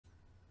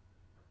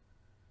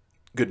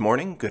Good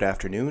morning, good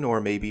afternoon, or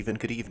maybe even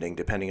good evening,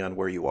 depending on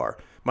where you are.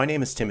 My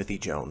name is Timothy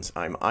Jones.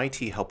 I'm IT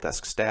Help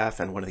Desk staff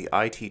and one of the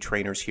IT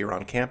trainers here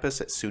on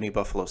campus at SUNY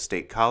Buffalo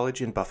State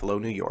College in Buffalo,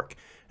 New York.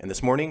 And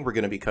this morning, we're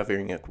going to be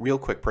covering a real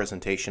quick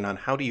presentation on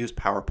how to use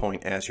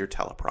PowerPoint as your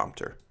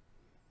teleprompter.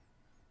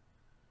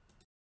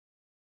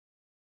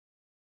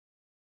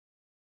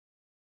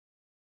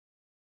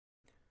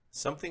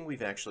 Something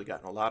we've actually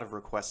gotten a lot of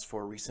requests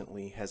for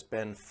recently has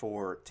been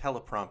for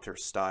teleprompter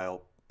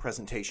style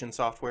presentation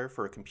software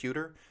for a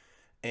computer.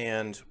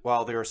 And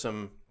while there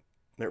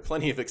are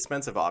plenty of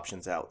expensive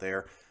options out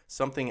there,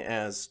 something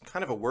as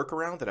kind of a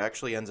workaround that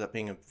actually ends up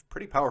being a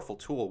pretty powerful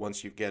tool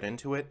once you get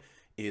into it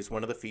is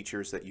one of the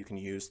features that you can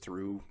use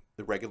through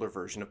the regular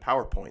version of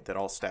PowerPoint that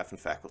all staff and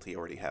faculty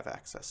already have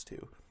access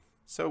to.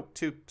 So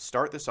to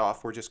start this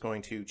off, we're just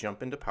going to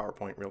jump into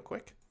PowerPoint real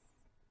quick.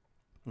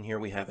 And here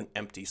we have an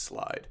empty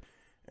slide.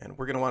 And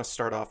we're going to want to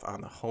start off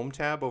on the Home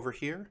tab over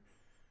here.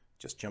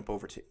 Just jump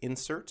over to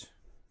Insert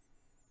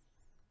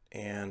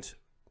and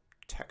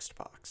Text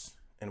Box.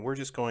 And we're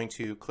just going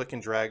to click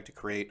and drag to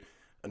create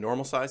a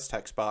normal size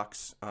text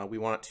box. We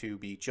want it to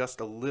be just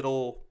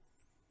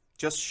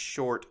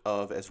short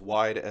of as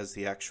wide as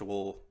the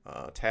actual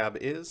tab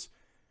is.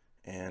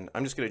 And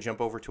I'm just going to jump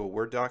over to a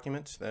Word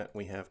document that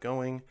we have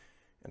going,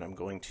 and I'm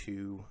going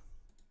to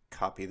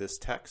copy this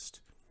text,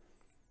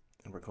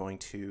 and we're going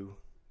to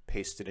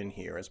paste it in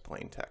here as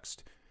plain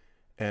text.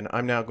 And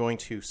I'm now going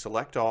to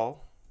select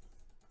all,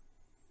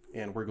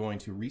 and we're going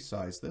to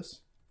resize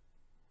this.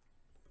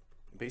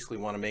 Basically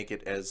want to make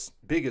it as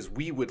big as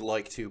we would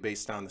like to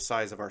based on the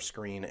size of our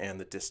screen and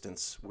the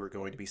distance we're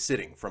going to be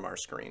sitting from our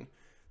screen.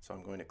 So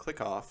I'm going to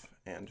click off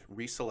and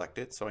reselect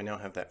it, so I now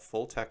have that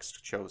full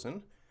text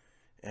chosen.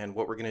 And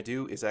what we're going to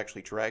do is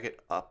actually drag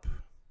it up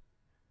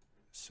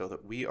so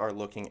that we are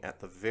looking at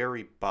the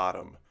very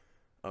bottom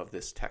of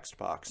this text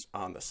box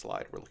on the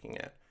slide we're looking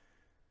at.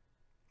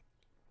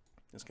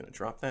 Just going to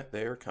drop that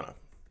there, kind of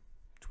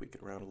tweak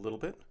it around a little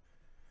bit.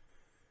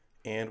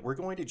 And we're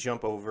going to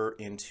jump over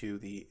into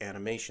the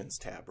Animations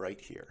tab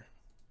right here.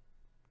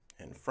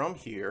 And from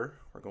here,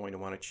 we're going to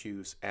want to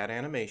choose Add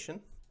Animation.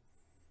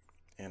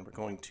 And we're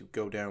going to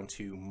go down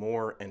to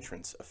More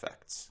Entrance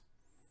Effects.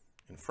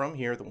 And from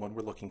here, the one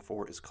we're looking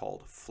for is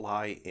called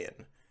Fly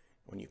In.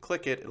 When you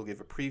click it, it'll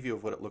give a preview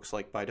of what it looks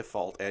like by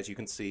default. As you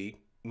can see,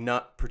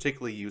 not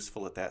particularly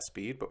useful at that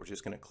speed, but we're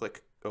just going to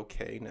click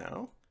OK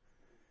now.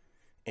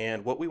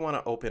 And what we want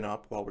to open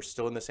up while we're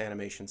still in this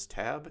Animations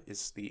tab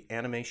is the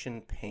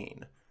Animation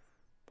Pane.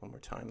 One more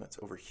time, that's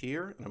over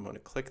here, and I'm going to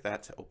click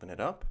that to open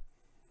it up.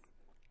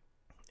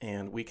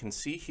 And we can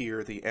see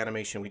here the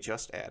animation we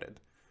just added.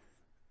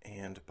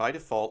 And by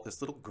default,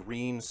 this little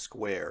green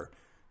square,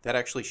 that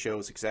actually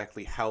shows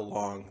exactly how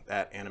long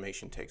that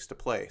animation takes to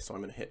play. So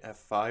I'm going to hit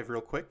F5 real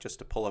quick just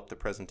to pull up the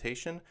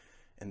presentation.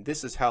 And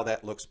this is how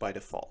that looks by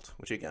default,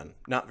 which again,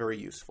 not very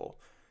useful.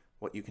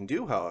 What you can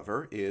do,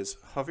 however, is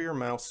hover your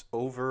mouse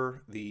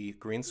over the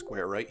green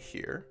square right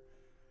here,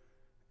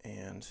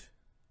 and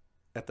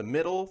at the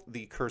middle,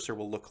 the cursor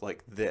will look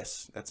like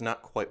this. That's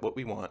not quite what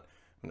we want.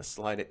 I'm going to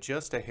slide it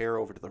just a hair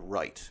over to the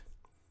right.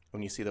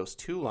 When you see those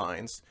two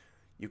lines,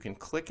 you can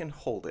click and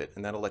hold it,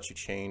 and that'll let you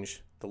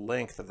change the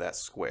length of that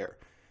square.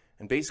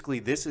 And basically,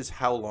 this is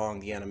how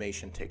long the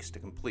animation takes to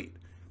complete.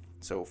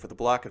 So for the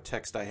block of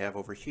text I have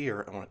over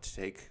here, I want it to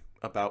take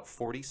about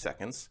 40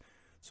 seconds.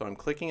 So I'm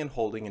clicking and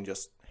holding and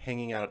just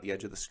hanging out at the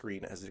edge of the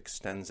screen as it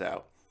extends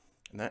out.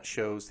 And that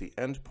shows the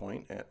end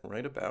point at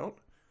right about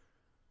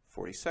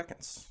 40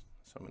 seconds.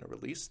 So I'm going to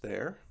release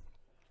there.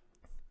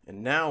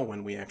 And now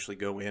when we actually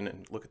go in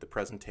and look at the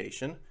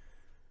presentation,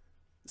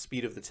 the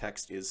speed of the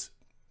text is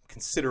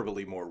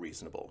considerably more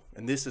reasonable.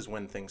 And this is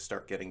when things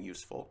start getting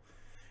useful.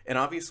 And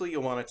obviously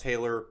you'll want to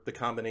tailor the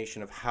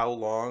combination of how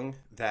long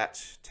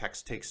that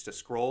text takes to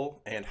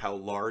scroll and how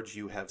large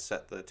you have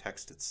set the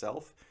text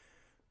itself.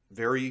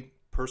 Very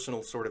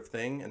personal sort of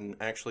thing, and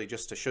actually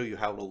just to show you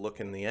how it'll look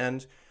in the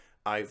end,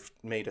 I've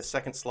made a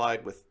second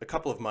slide with a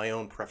couple of my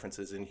own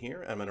preferences in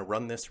here. I'm going to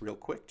run this real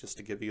quick just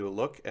to give you a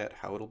look at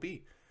how it'll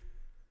be.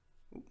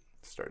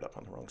 Started up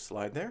on the wrong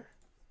slide there.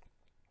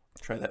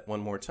 Try that one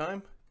more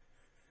time.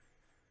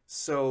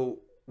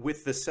 So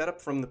with the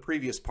setup from the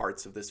previous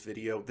parts of this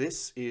video,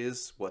 this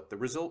is what the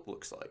result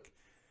looks like.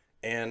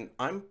 And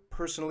I'm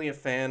personally a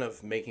fan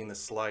of making the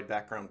slide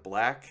background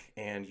black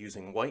and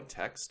using white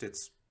text.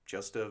 It's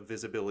just a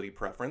visibility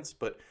preference,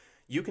 but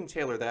you can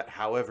tailor that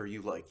however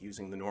you like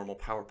using the normal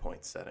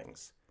PowerPoint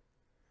settings.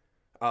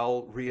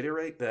 I'll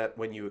reiterate that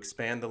when you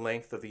expand the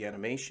length of the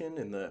animation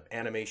in the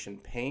Animation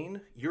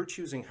Pane, you're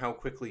choosing how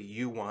quickly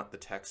you want the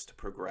text to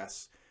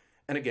progress.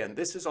 And again,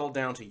 this is all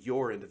down to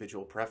your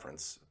individual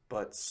preference,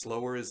 but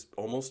slower is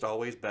almost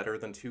always better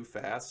than too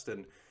fast,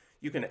 and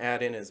you can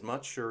add in as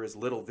much or as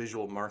little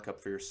visual markup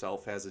for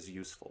yourself as is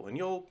useful, and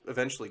you'll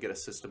eventually get a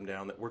system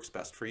down that works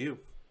best for you.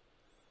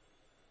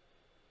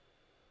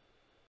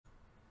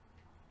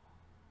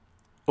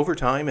 Over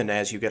time, and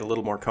as you get a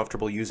little more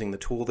comfortable using the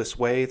tool this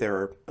way, there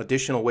are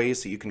additional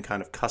ways that you can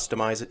kind of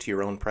customize it to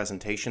your own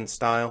presentation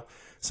style.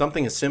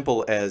 Something as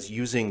simple as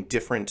using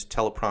different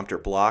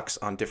teleprompter blocks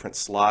on different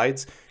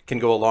slides can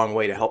go a long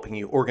way to helping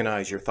you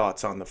organize your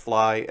thoughts on the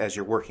fly as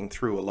you're working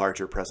through a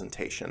larger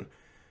presentation.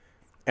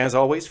 As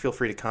always, feel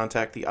free to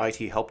contact the IT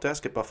Help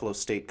Desk at Buffalo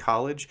State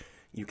College.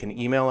 You can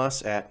email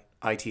us at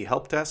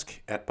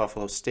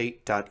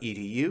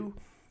ithelpdesk@buffalostate.edu.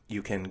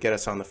 You can get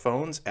us on the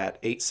phones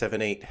at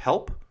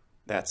 878-HELP.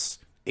 That's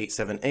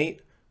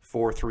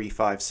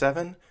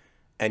 878-4357.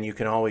 And you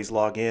can always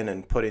log in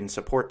and put in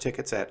support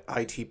tickets at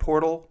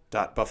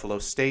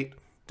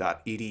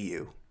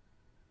itportal.buffalostate.edu.